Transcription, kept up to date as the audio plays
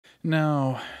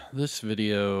Now, this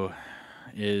video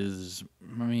is,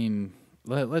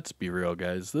 let's be real,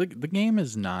 guys. The game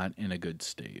is not in a good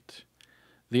state.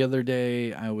 The other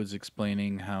day, I was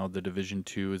explaining how the Division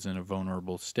 2 is in a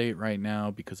vulnerable state right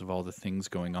now because of all the things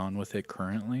going on with it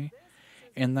currently,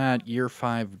 and that Year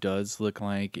 5 does look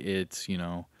like it's,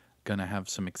 gonna have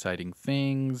some exciting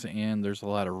things, and there's a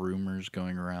lot of rumors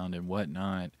going around and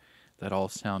whatnot that all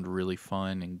sound really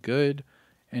fun and good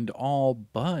and all,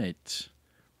 but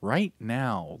right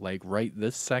now, like right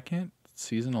this second,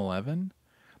 season 11,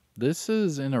 this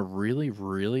is in a really,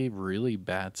 really, really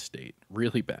bad state.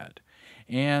 Really bad.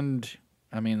 And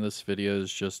this video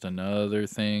is just another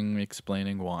thing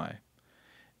explaining why.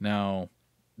 Now,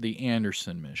 the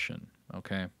Anderson mission,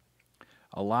 okay?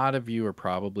 A lot of you are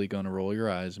probably going to roll your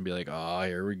eyes and be like, oh,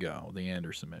 here we go, the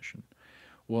Anderson mission.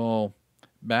 Well,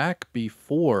 back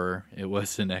before it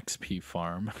was an XP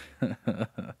farm,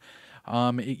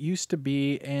 it used to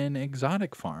be an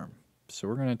exotic farm. So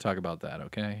we're going to talk about that,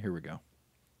 okay? Here we go.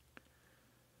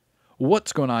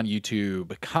 What's going on, YouTube?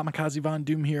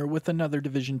 Kamikazevondoom here with another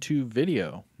Division 2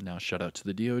 video. Now, shout out to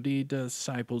the DoD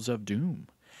Disciples of Doom.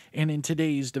 And in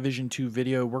today's Division 2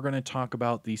 video, we're going to talk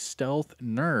about the stealth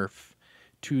nerf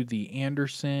to the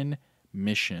Anderson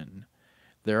mission.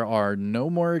 There are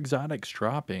no more exotics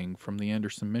dropping from the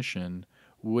Anderson mission,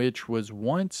 which was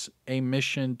once a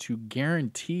mission to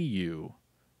guarantee you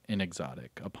an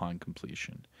exotic upon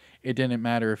completion. It didn't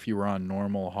matter if you were on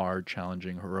normal, hard,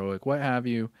 challenging, heroic, what have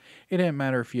you. It didn't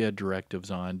matter if you had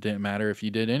directives on. Didn't matter if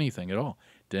you did anything at all.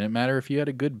 Didn't matter if you had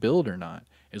a good build or not.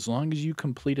 As long as you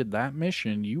completed that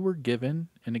mission, you were given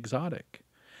an exotic.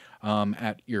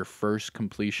 At your first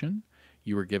completion,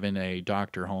 you were given a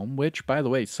doctor home, which, by the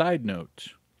way, side note,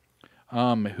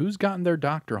 who's gotten their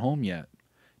doctor home yet?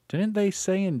 Didn't they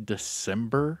say in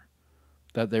December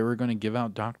that they were going to give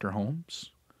out doctor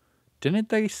homes? Didn't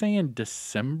they say in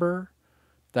December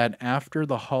that after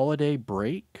the holiday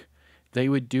break, they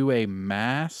would do a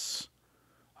mass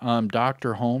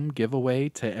doctor home giveaway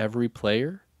to every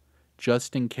player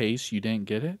just in case you didn't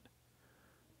get it?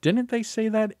 Didn't they say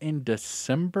that in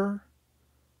December?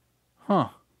 Huh,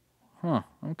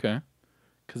 okay.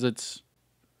 Because it's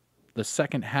the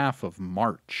second half of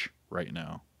March right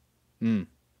now.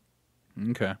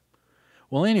 Okay.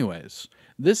 Well, anyways,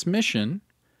 this mission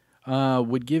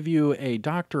would give you a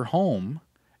doctor home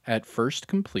at first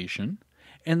completion,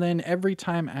 and then every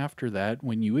time after that,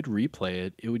 when you would replay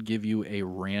it, it would give you a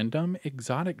random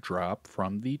exotic drop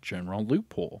from the general loot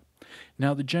pool.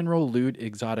 Now, the general loot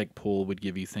exotic pool would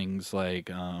give you things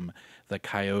like the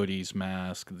Coyote's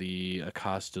mask, the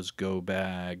Acosta's go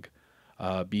bag,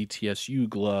 BTSU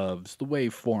gloves, the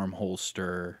waveform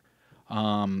holster,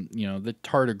 the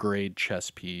tardigrade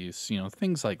chest piece,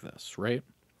 things like this, right?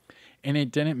 And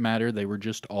it didn't matter. They were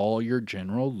just all your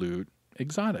general loot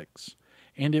exotics.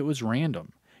 And it was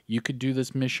random. You could do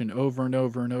this mission over and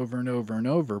over and over and over and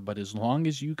over, but as long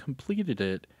as you completed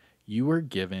it, you were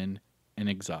given an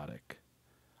exotic.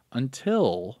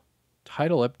 Until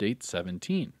Title Update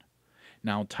 17.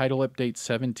 Now, Title Update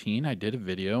 17, I did a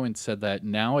video and said that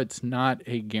now it's not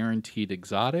a guaranteed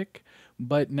exotic,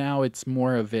 but now it's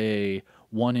more of a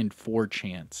 1 in 4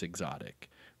 chance exotic.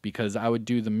 Because I would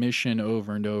do the mission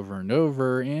over and over and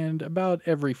over, and about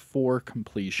every 4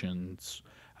 completions,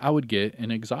 I would get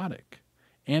an exotic.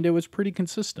 And it was pretty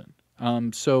consistent.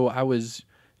 So I was,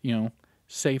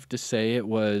 safe to say it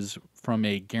was from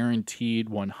a guaranteed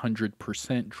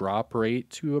 100% drop rate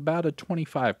to about a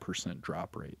 25%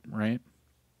 drop rate, right?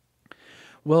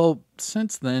 Well,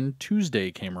 since then,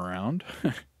 Tuesday came around.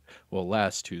 Well,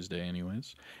 last Tuesday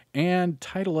anyways, and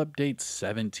Title Update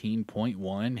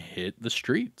 17.1 hit the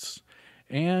streets.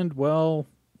 And, well,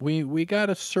 we got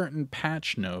a certain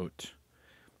patch note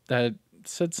that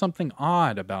said something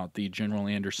odd about the General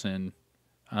Anderson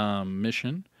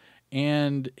mission,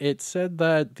 and it said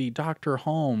that the Dr.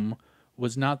 Home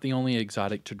was not the only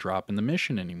exotic to drop in the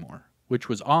mission anymore, which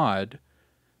was odd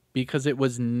because it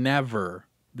was never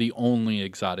the only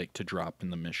exotic to drop in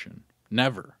the mission.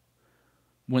 Never.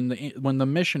 When the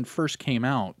mission first came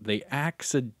out, they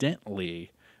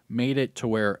accidentally made it to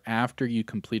where after you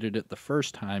completed it the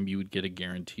first time, you would get a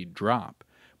guaranteed drop.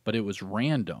 But it was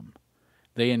random.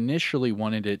 They initially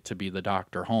wanted it to be the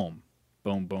Doctor Home.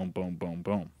 Boom, boom, boom, boom,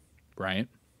 boom. Right?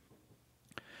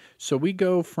 So we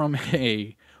go from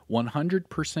a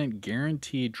 100%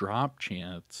 guaranteed drop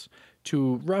chance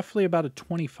to roughly about a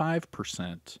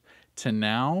 25% to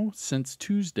now, since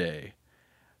Tuesday,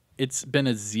 it's been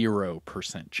a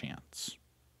 0% chance.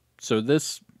 So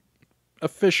this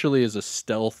officially is a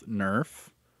stealth nerf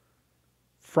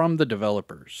from the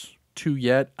developers to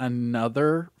yet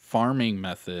another farming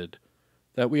method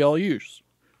that we all use.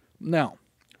 Now,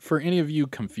 for any of you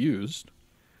confused,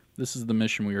 this is the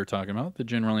mission we were talking about, the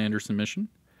General Anderson mission.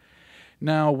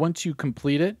 Now, once you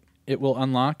complete it, it will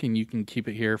unlock and you can keep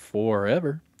it here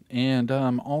forever. And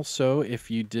also,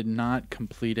 if you did not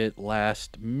complete it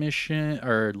last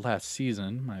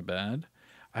season, my bad,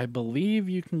 I believe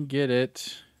you can get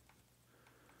it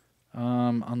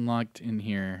unlocked in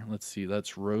here. Let's see,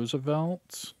 that's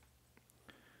Roosevelt.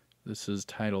 This is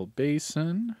Tidal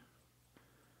Basin,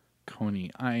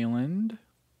 Coney Island,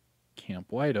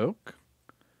 Camp White Oak,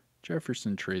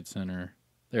 Jefferson Trade Center.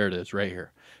 There it is, right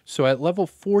here. So at level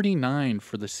 49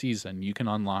 for the season, you can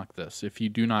unlock this if you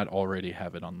do not already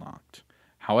have it unlocked.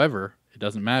 However, it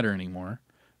doesn't matter anymore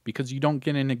because you don't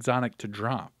get an exotic to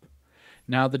drop.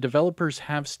 Now, the developers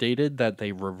have stated that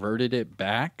they reverted it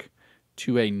back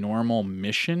to a normal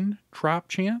mission drop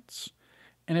chance.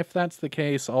 And if that's the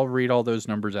case, I'll read all those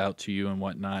numbers out to you and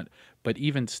whatnot. But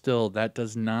even still, that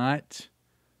does not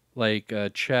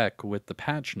check with the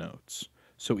patch notes.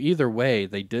 So either way,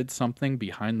 they did something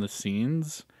behind the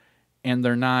scenes, and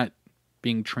they're not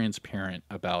being transparent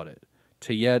about it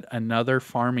to yet another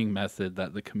farming method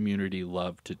that the community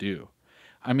loved to do.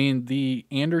 I mean, the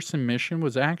Anderson mission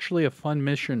was actually a fun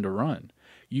mission to run.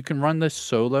 You can run this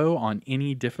solo on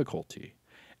any difficulty,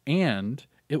 and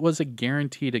it was a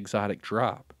guaranteed exotic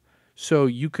drop. So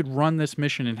you could run this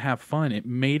mission and have fun. It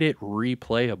made it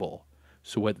replayable.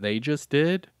 So what they just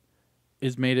did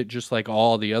is made it just like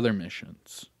all the other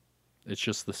missions. It's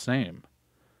just the same,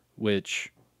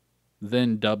 which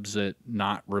then dubs it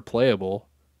not replayable,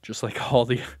 just like all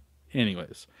the...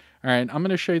 Anyways. All right, I'm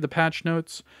going to show you the patch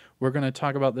notes. We're going to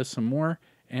talk about this some more,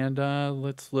 and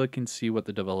let's look and see what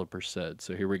the developer said.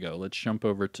 So here we go. Let's jump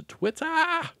over to Twitter.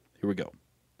 Here we go.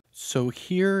 So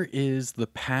here is the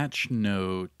patch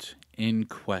note in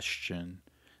question.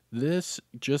 This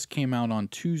just came out on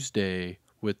Tuesday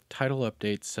with title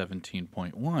update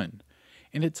 17.1,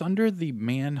 and it's under the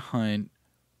manhunt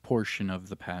portion of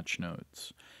the patch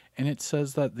notes. And it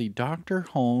says that the Dr.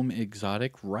 Home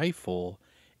exotic rifle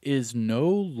is no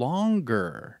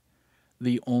longer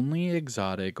the only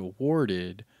exotic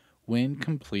awarded when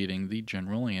completing the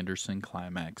General Anderson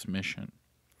Climax mission.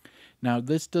 Now,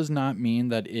 this does not mean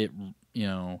that it,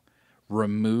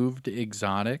 removed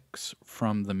exotics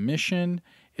from the mission.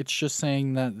 It's just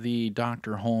saying that the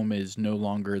Dr. Home is no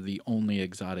longer the only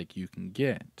exotic you can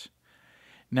get.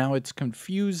 Now, it's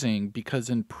confusing because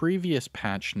in previous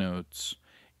patch notes,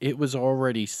 it was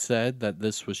already said that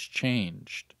this was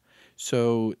changed.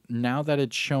 So now that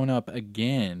it's shown up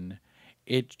again,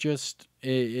 it's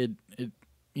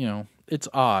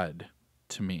odd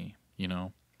to me,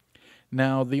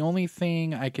 Now, the only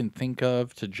thing I can think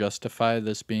of to justify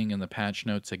this being in the patch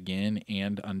notes again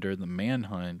and under the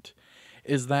manhunt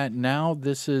is that now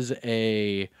this is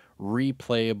a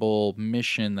replayable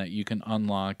mission that you can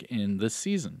unlock in this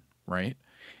season, right?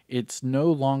 It's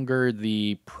no longer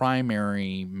the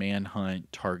primary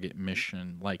manhunt target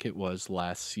mission like it was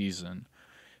last season.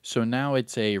 So now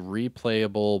it's a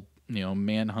replayable,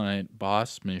 manhunt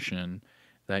boss mission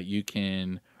that you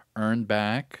can earn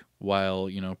back while,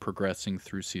 progressing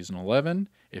through Season 11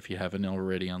 if you haven't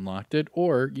already unlocked it,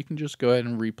 or you can just go ahead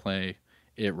and replay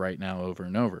it right now over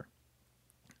and over.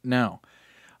 Now,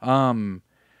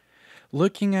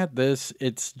 looking at this,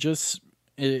 it's just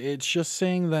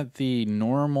saying that the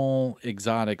normal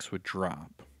exotics would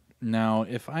drop. Now,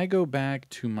 if I go back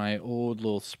to my old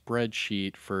little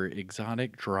spreadsheet for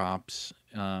exotic drops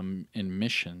in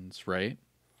missions, right?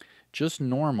 Just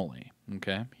normally,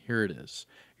 okay, here it is.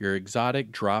 Your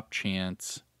exotic drop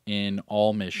chance in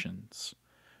all missions.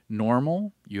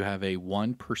 Normal, you have a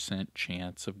 1%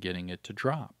 chance of getting it to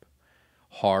drop.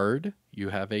 Hard, you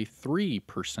have a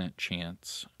 3%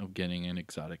 chance of getting an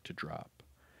exotic to drop.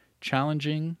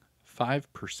 Challenging,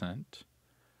 5%.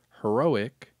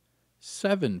 Heroic,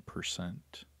 7%.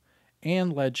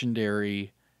 And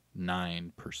legendary,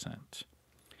 9%.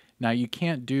 Now, you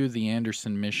can't do the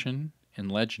Anderson mission in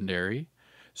legendary,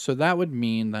 so that would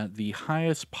mean that the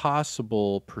highest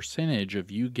possible percentage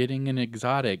of you getting an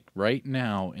exotic right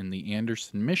now in the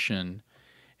Anderson mission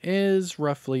is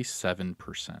roughly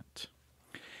 7%.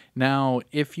 Now,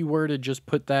 if you were to just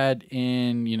put that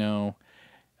in,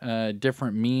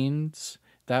 different means,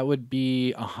 that would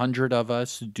be 100 of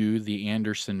us do the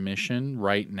Anderson mission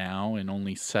right now, and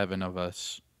only 7 of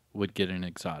us would get an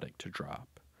exotic to drop.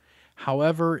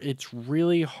 However, it's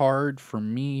really hard for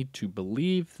me to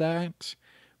believe that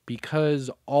because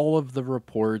all of the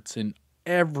reports and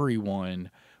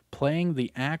everyone playing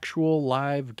the actual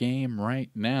live game right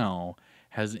now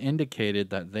has indicated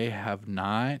that they have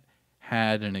not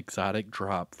had an exotic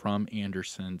drop from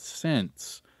Anderson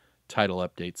since title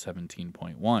update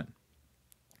 17.1.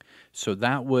 So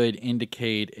that would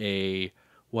indicate a,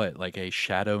 what, like a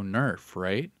shadow nerf,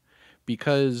 right?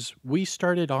 Because we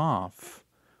started off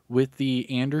with the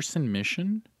Anderson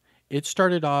mission. It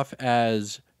started off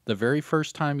as the very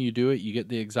first time you do it, you get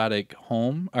the exotic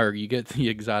home, or you get the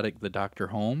exotic, the Doctor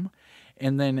home.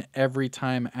 And then every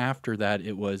time after that,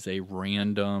 it was a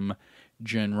random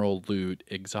general loot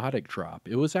exotic drop.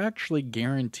 It was actually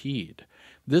guaranteed.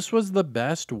 This was the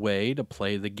best way to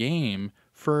play the game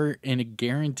for a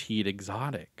guaranteed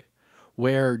exotic,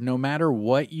 where no matter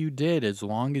what you did, as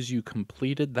long as you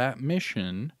completed that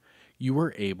mission, you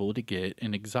were able to get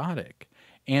an exotic.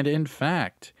 And in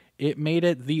fact, it made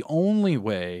it the only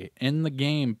way in the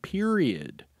game,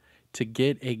 period, to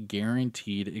get a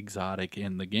guaranteed exotic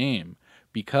in the game,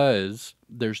 because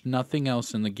there's nothing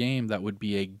else in the game that would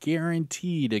be a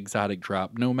guaranteed exotic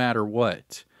drop no matter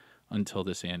what until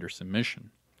this Anderson mission.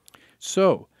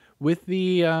 So, with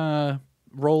the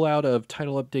rollout of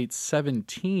title update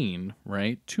 17,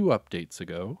 right, 2 updates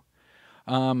ago,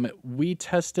 we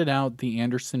tested out the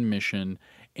Anderson mission,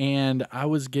 and I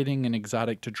was getting an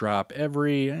exotic to drop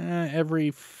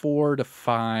every 4 to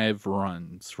 5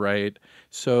 runs, right?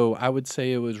 So I would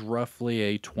say it was roughly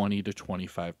a 20 to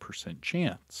 25%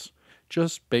 chance,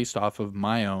 just based off of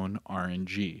my own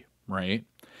RNG, right?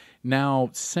 Now,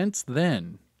 since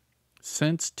then,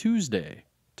 since Tuesday,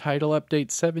 title update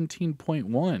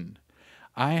 17.1,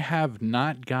 I have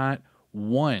not got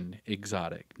one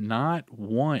exotic, not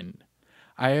one.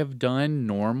 I have done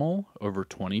normal over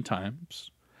 20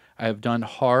 times. I have done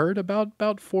hard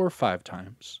about 4 or 5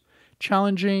 times.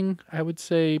 Challenging, I would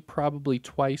say probably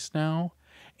twice now.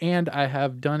 And I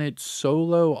have done it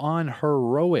solo on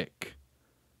heroic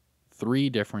 3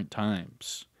 different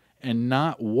times. And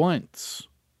not once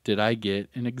did I get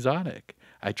an exotic.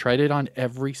 I tried it on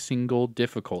every single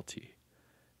difficulty.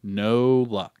 No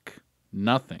luck.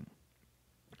 Nothing.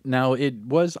 Now, it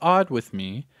was odd with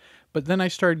me, but then I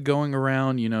started going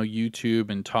around, YouTube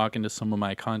and talking to some of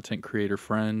my content creator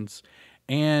friends,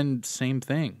 and same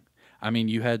thing. I mean,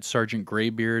 you had Sergeant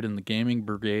Graybeard in the Gaming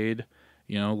Brigade,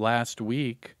 last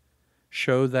week,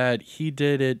 show that he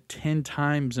did it 10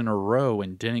 times in a row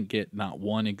and didn't get not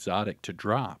one exotic to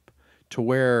drop, to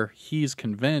where he's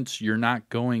convinced you're not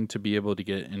going to be able to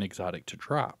get an exotic to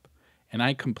drop. And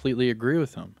I completely agree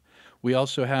with him. We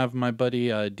also have my buddy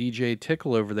DJ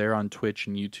Tickle over there on Twitch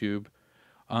and YouTube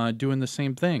doing the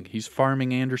same thing. He's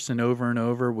farming Anderson over and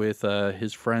over with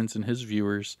his friends and his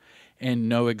viewers, and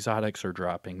no exotics are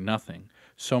dropping, nothing.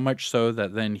 So much so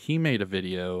that then he made a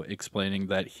video explaining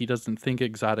that he doesn't think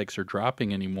exotics are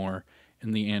dropping anymore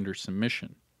in the Anderson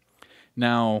mission.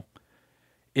 Now,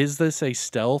 is this a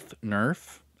stealth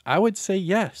nerf? I would say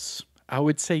yes. I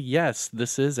would say yes,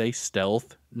 this is a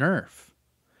stealth nerf.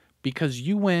 Because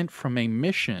you went from a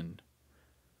mission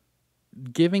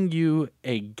giving you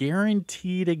a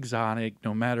guaranteed exotic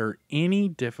no matter any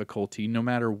difficulty, no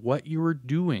matter what you were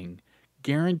doing,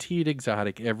 guaranteed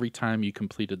exotic every time you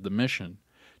completed the mission,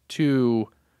 to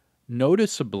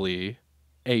noticeably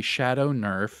a shadow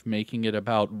nerf, making it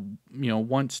about,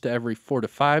 once to every 4 to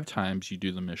 5 times you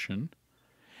do the mission.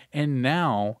 And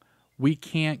now we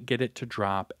can't get it to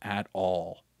drop at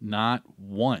all, not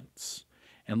once.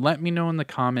 And let me know in the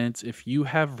comments if you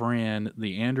have ran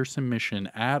the Anderson mission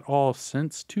at all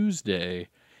since Tuesday,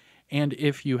 and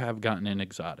if you have gotten an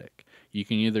exotic. You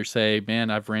can either say, man,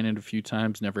 I've ran it a few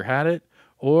times, never had it,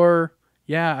 or,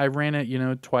 yeah, I ran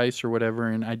it, twice or whatever,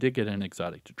 and I did get an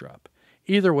exotic to drop.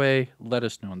 Either way, let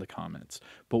us know in the comments.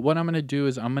 But what I'm going to do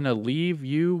is I'm going to leave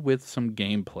you with some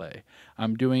gameplay.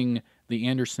 I'm doing the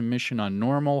Anderson mission on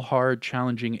normal, hard,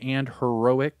 challenging, and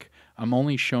heroic. I'm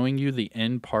only showing you the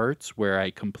end parts where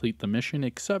I complete the mission,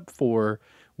 except for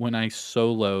when I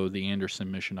solo the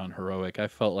Anderson mission on heroic. I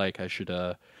felt like I should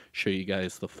show you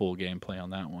guys the full gameplay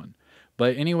on that one.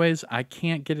 But anyways, I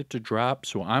can't get it to drop,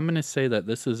 so I'm going to say that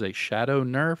this is a shadow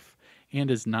nerf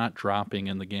and is not dropping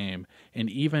in the game. And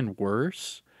even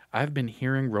worse, I've been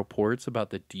hearing reports about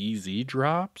the DZ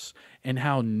drops and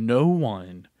how no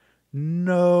one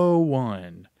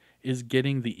is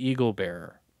getting the Eagle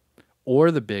Bearer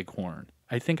or the Bighorn.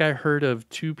 I think I heard of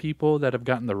 2 people that have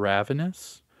gotten the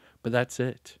Ravenous, but that's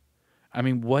it. I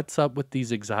mean, what's up with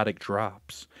these exotic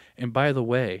drops? And by the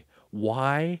way,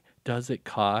 why does it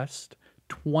cost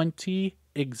 20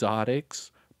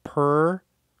 exotics per,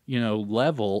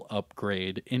 level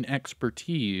upgrade in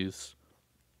expertise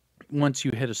once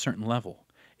you hit a certain level?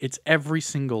 It's every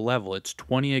single level. It's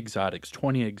 20 exotics,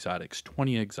 20 exotics,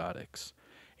 20 exotics.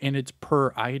 And it's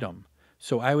per item.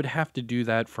 So I would have to do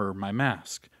that for my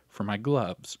mask, for my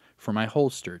gloves, for my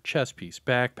holster, chest piece,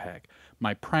 backpack,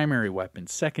 my primary weapon,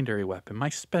 secondary weapon, my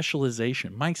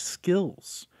specialization, my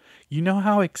skills. You know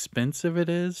how expensive it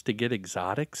is to get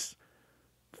exotics?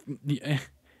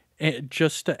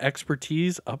 Just to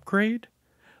expertise upgrade?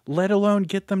 Let alone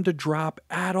get them to drop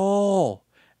at all.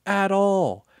 At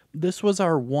all. This was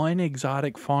our one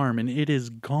exotic farm and it is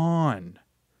gone.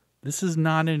 This is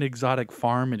not an exotic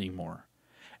farm anymore.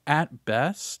 At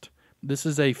best, this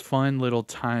is a fun little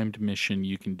timed mission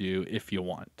you can do if you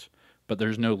want. But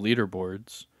there's no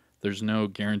leaderboards. There's no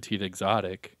guaranteed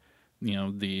exotic. You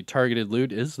know, the targeted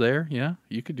loot is there. Yeah,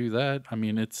 you could do that. I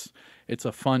mean, it's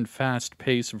a fun,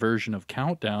 fast-paced version of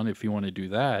Countdown if you want to do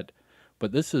that.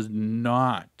 But this is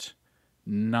not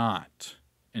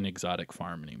an exotic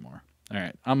farm anymore. All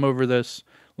right, I'm over this.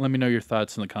 Let me know your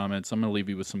thoughts in the comments. I'm going to leave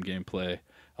you with some gameplay.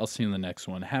 I'll see you in the next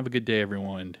one. Have a good day,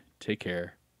 everyone. Take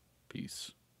care.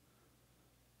 Peace.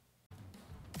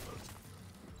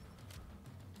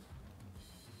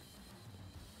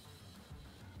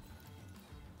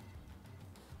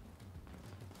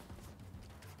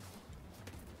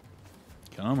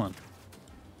 Come on.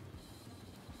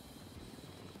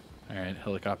 All right,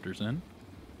 helicopter's in.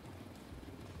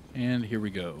 And here we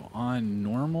go. On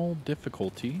normal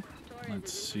difficulty.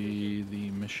 Let's see the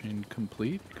mission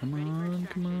complete. Come on,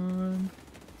 come on.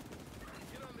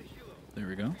 There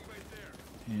we go.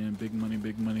 And big money,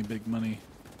 big money, big money.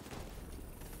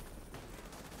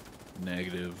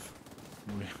 Negative.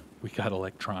 We got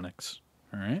electronics.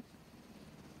 All right.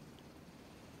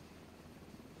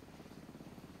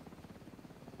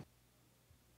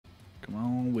 Come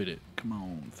on with it. Come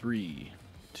on. 3,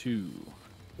 2,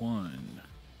 1.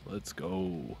 Let's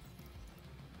go.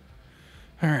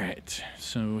 All right.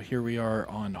 So here we are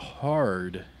on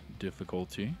hard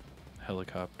difficulty.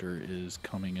 Helicopter is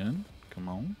coming in. Come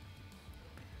on.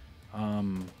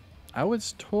 I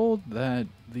was told that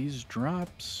these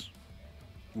drops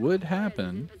would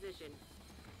happen,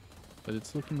 but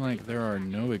it's looking like there are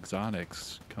no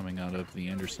exotics coming out of the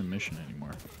Anderson mission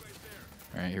anymore.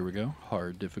 All right, here we go.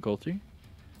 Hard difficulty.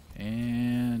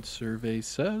 And survey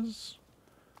says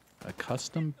a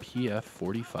custom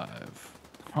PF-45.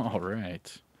 All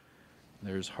right.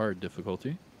 There's hard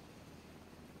difficulty.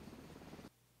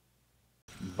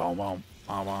 Boom, boom,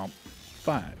 boom, boom.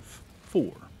 5,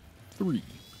 4, 3,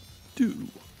 2,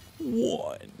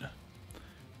 1.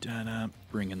 Da-da.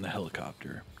 Bring in the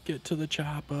helicopter. Get to the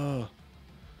chopper.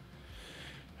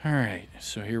 All right,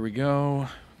 so here we go.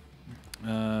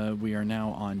 We are now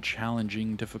on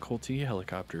challenging difficulty.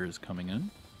 Helicopter is coming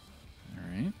in. All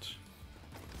right.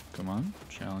 Come on,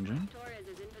 challenging.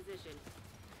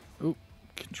 Oh,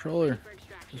 controller.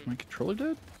 Is my controller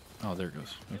dead? Oh, there it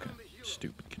goes. Okay,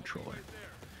 stupid controller.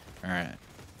 All right,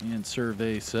 and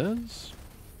survey says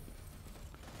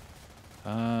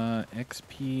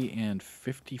XP and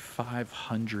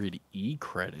 5,500 E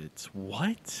credits.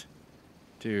 What?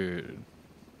 Dude.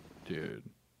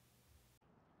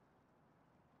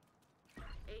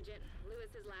 Agent,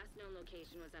 Lewis's last known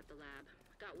location was at the lab.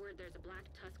 Got word there's a Black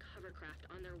Tusk hovercraft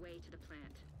on their way to the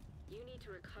plant. You need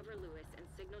to recover Lewis and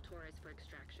signal Torres for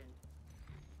extraction.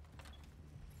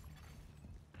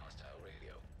 Hostile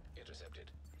radio intercepted.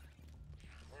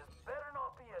 This better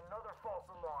not be another false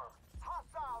alarm.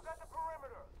 Hostiles at the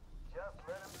perimeter. Just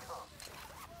let him come.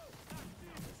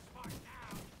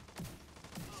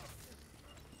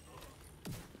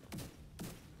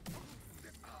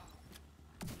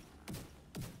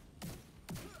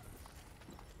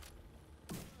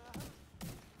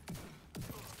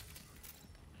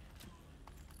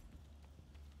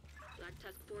 Black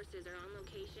Tusk forces are on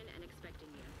location and expecting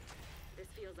you. This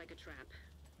feels like a trap.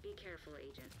 Be careful,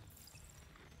 Agent.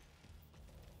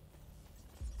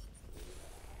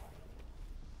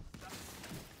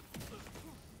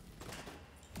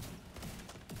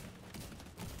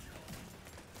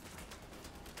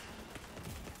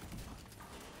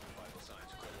 Vital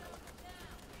signs critical.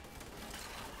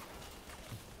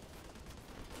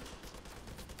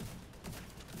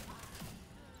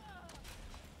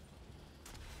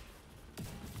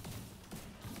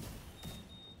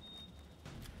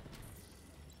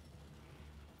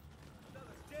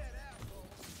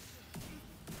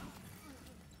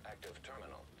 Active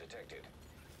terminal detected.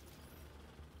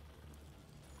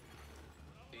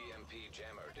 EMP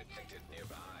jammer detected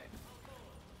nearby.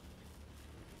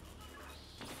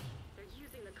 They're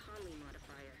using the Conley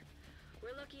modifier.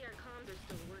 We're lucky our comms are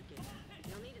still working.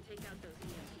 You'll need to take out those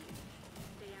EMPs.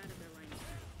 Stay out of their line of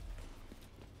sight.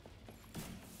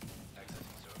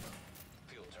 Accessing server.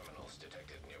 Fuel terminals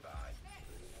detected nearby.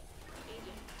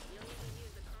 Agent, you'll need to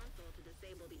use the console to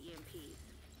disable the EMPs.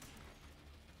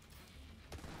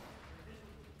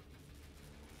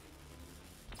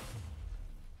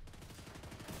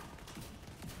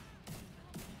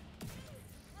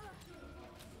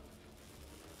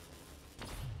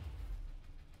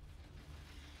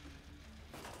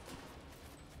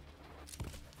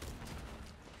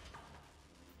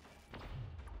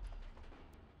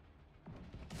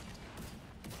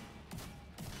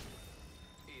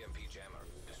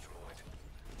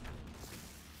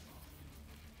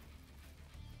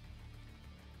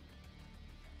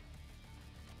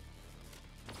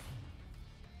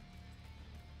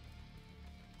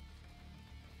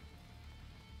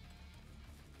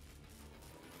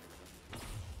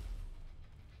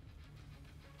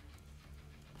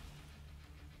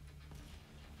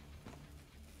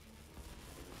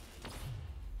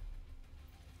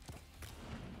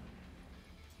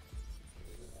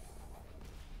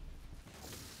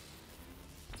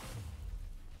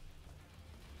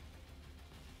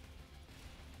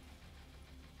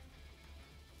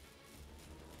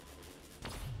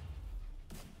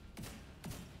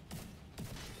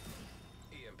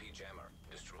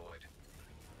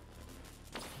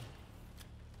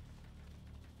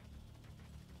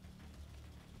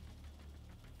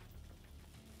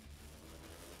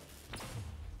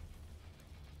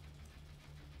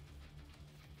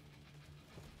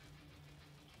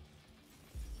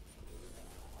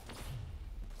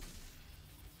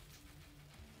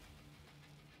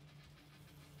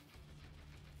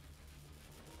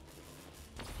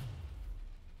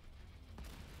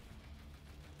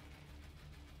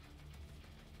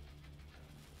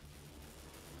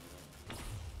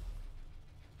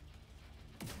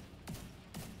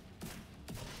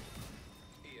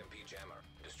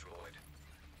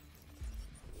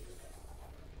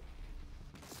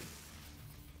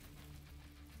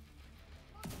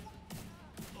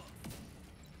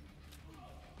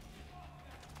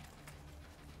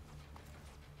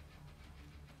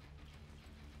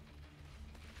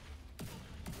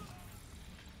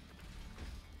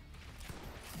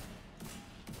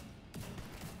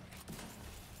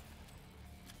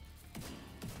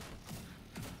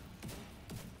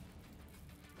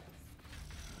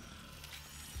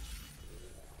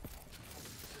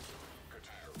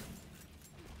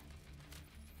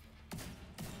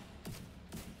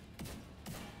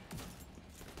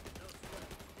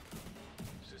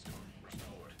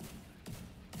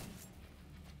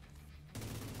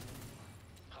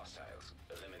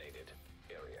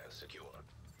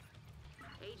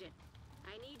 Agent,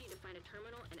 I need you to find a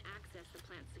terminal and access the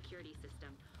plant's security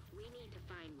system. We need to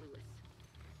find Lewis.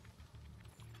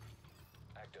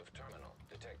 Active terminal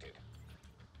detected.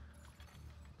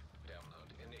 Download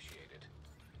initiated.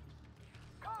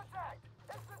 Contact!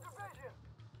 It's the division!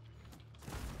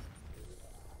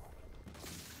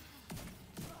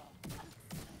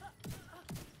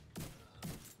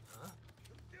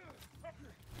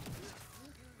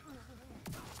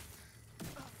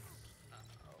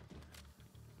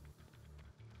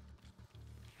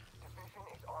 Division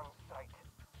is on site.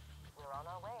 We're on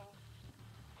our way.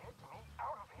 Get me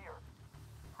out of here!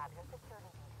 Have your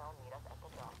security detail meet us at the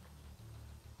dock.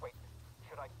 Wait,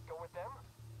 should I go with them?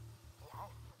 Yes,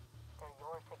 they're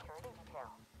your security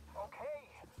detail. Okay.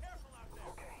 Careful out there.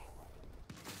 Okay.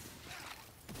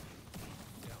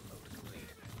 Download complete.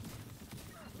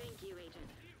 Thank you, Agent.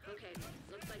 Okay,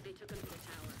 looks like they took him to the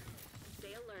tower.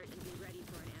 Stay alert and be ready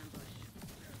for an ambush.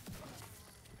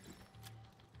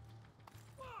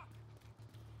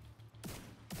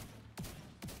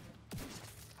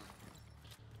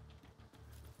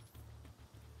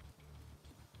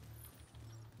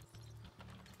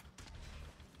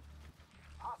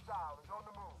 Hostile is on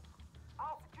the move.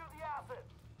 I'll secure the asset.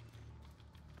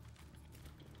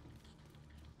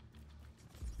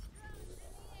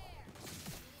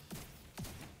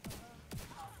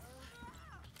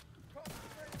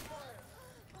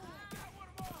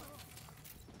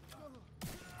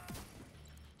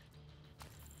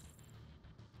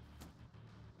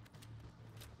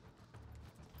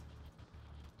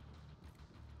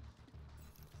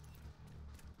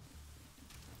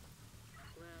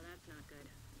 Well, that's not good.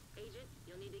 Agent,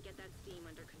 you'll need to get that steam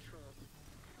under control.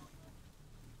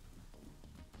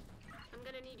 I'm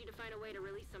gonna need you to find a way to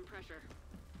release some pressure.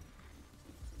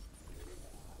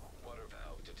 Water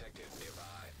valve detected nearby.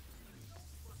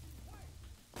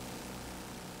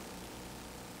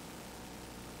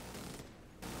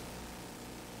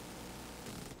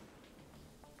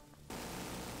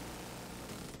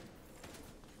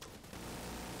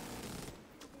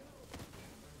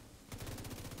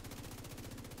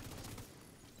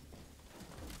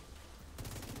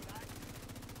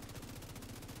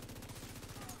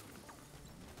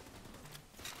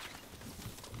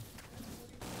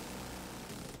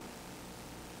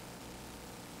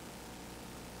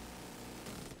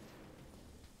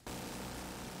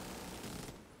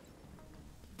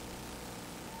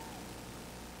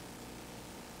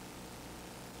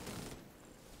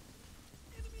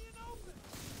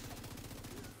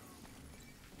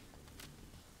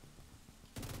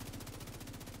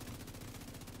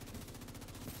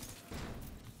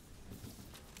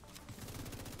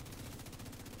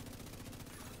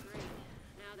 Great.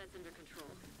 Now that's under control.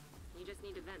 You just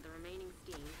need to vent the remaining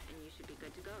steam, and you should be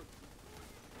good to go.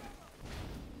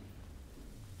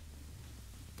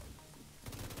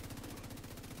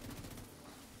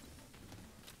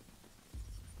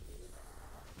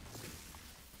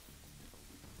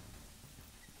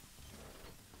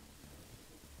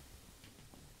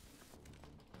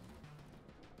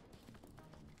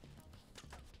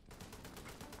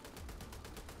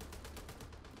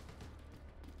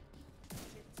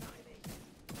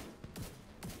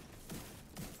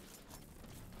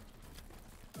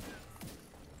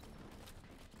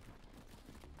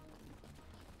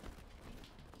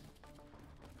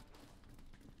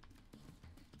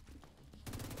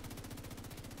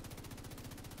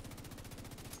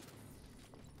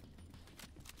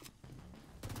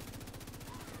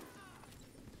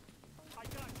 I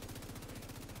got you.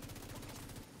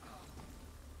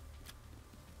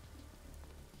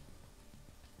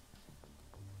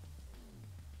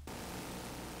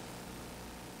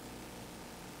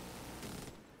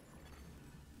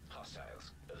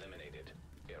 Hostiles eliminated.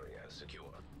 Area secure.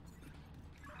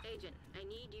 Agent, I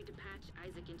need you to patch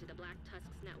Isaac into the Black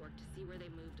Tusk's network to see where they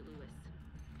moved Lewis.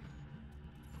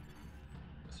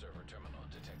 Server terminal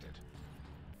detected.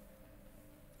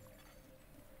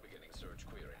 Beginning search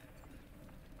query.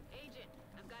 Agent,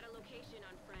 I've got a location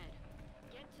on Fred.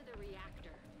 Get to the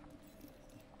reactor.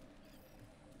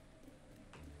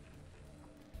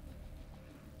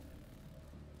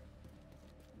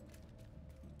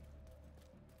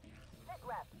 Sit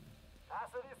rep.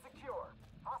 Asset is secure.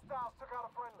 Hostiles took out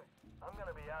a friendly. I'm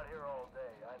gonna be out here all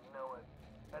day, I know it.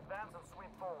 Advance and sweep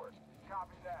forward.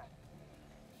 Copy that.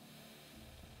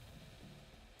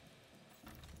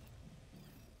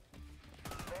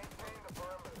 Maintain the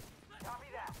perimeter. Copy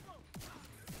that.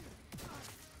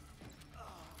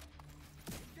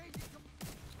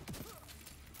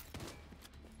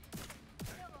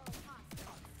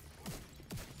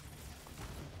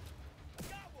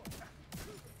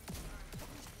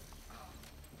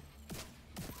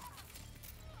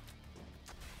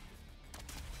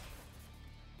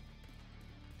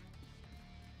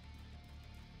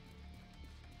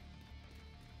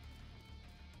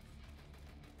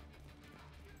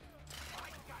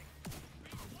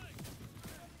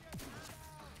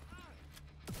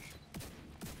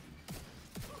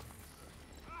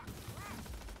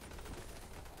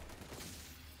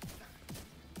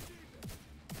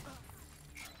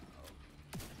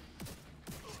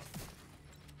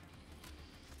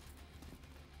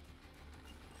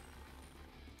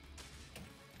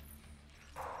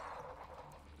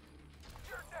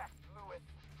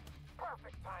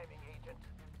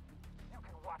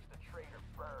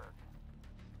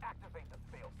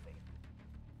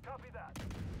 Copy that.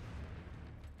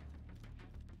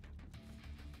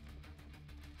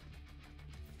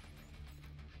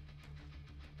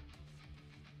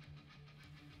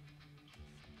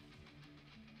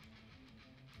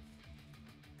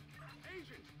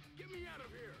 Agent, get me out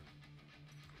of here!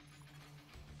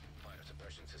 Fire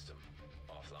suppression system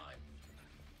offline.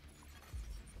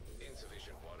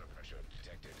 Insufficient water pressure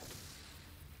detected.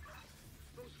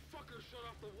 Those fuckers shut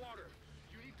off the water.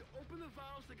 You need to open the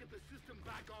valves to get the system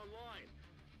back online.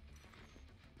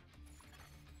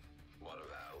 Water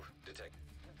valve detect.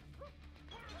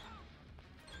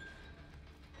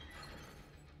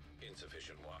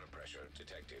 Insufficient water pressure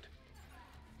detected.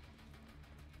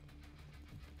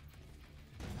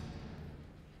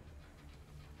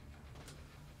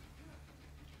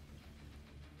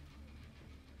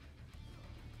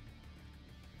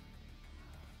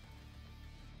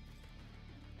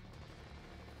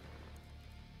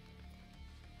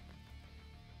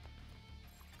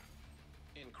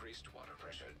 Increased water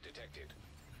pressure detected.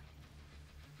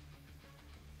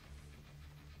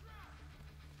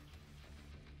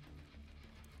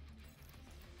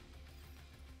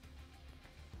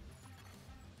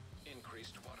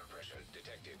 Increased water pressure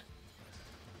detected.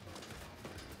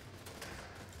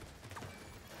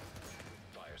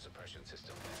 Fire suppression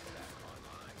system back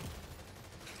online.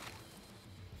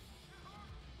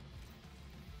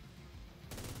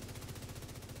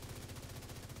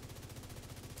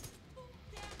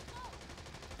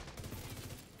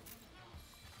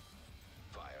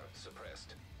 Fire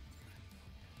suppressed.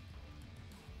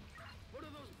 One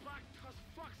of those black tusk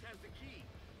fucks has the key.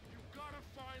 You gotta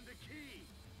find the key.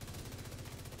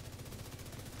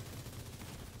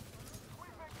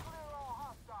 We've been clear all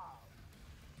hostiles.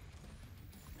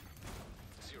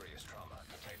 Serious trauma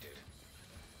detected.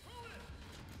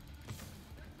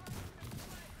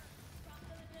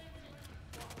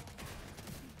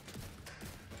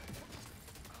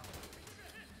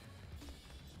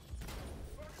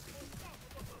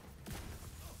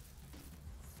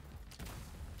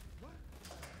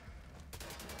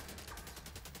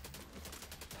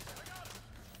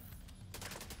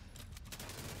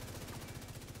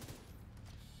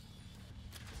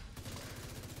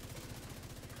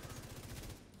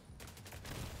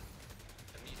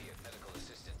 Immediate medical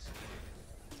assistance needed.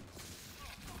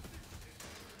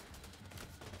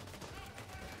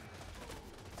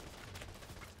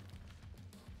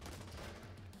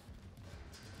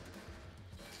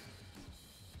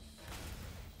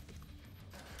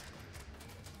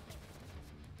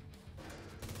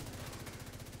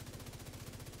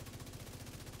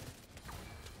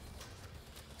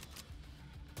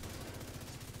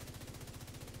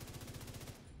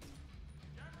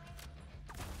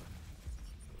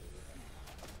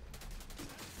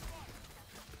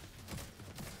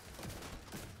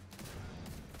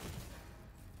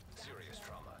 Serious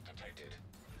trauma detected.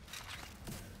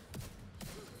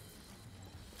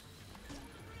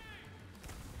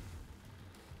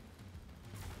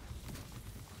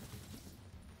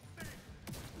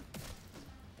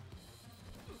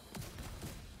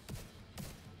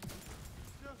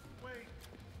 Just wait.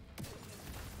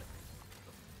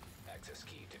 Access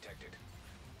key detected.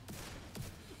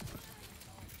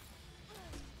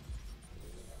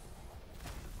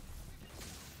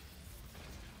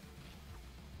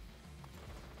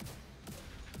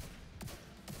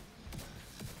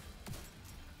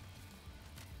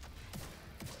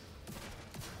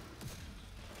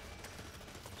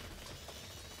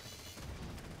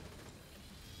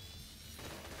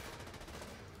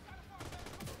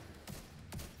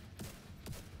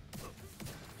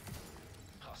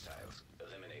 Hostiles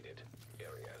eliminated.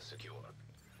 Area secure.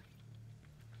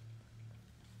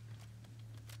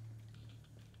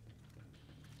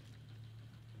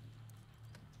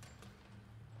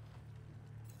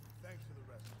 Thanks for the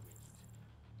rescue.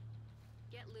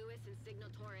 Get Lewis and signal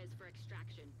Torres for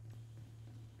extraction.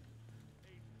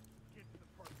 Agent, get to the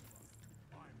parking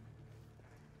lot. I'm...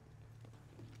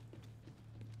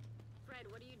 Fred,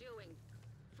 what are you doing?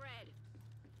 Fred!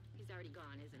 He's already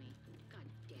gone, isn't he? God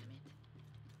damn it.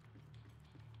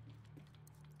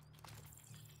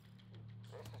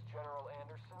 This is General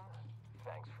Anderson.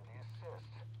 Thanks for the assist.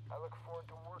 I look forward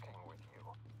to working with you.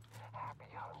 Happy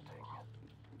hunting.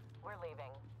 We're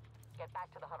leaving. Get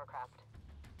back to the hovercraft.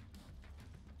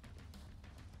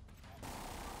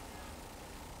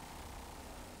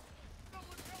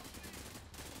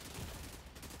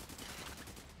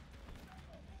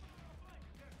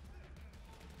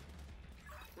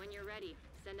 When you're ready,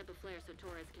 send up a flare so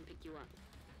Torres can pick you up.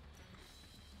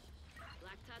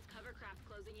 Black Tusk hovercraft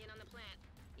closing in on the plant.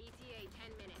 ETA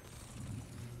 10 minutes.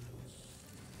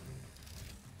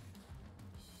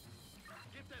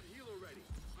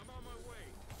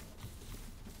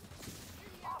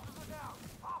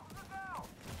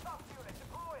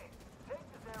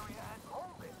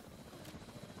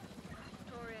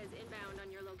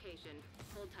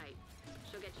 Hold tight.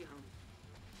 She'll get you home.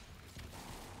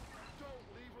 Don't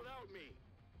leave without me.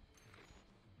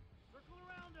 Circle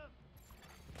around him!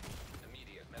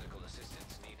 Immediate medical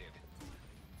assistance needed.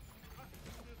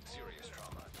 Serious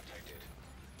trauma detected.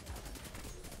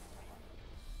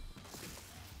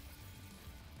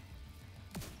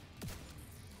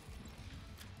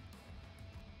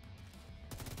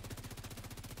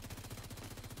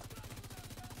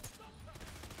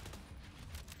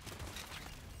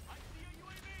 I see a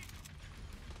UAV!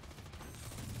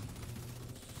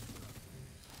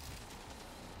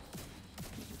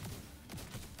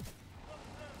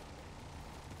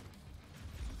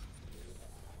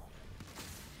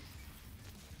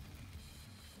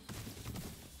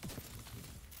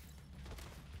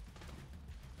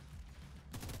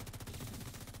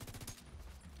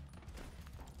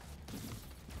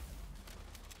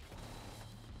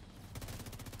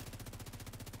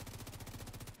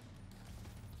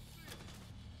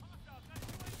 Hostile, got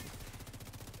UAV!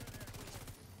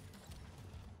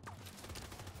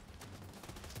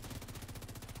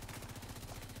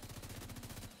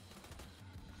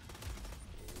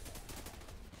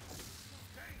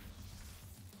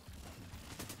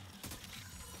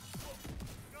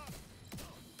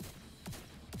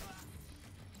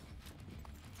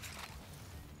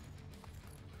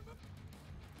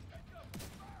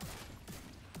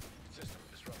 System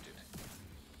disrupted.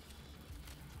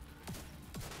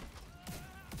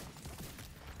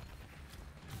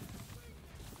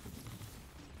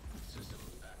 System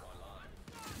back online.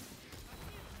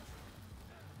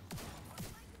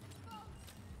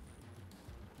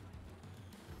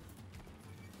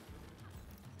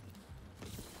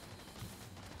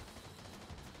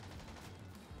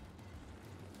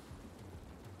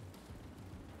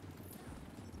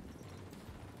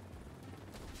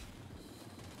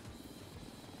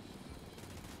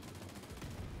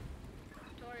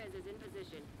 Torres is in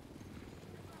position.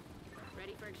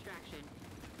 Ready for extraction.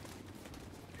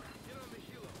 Get on the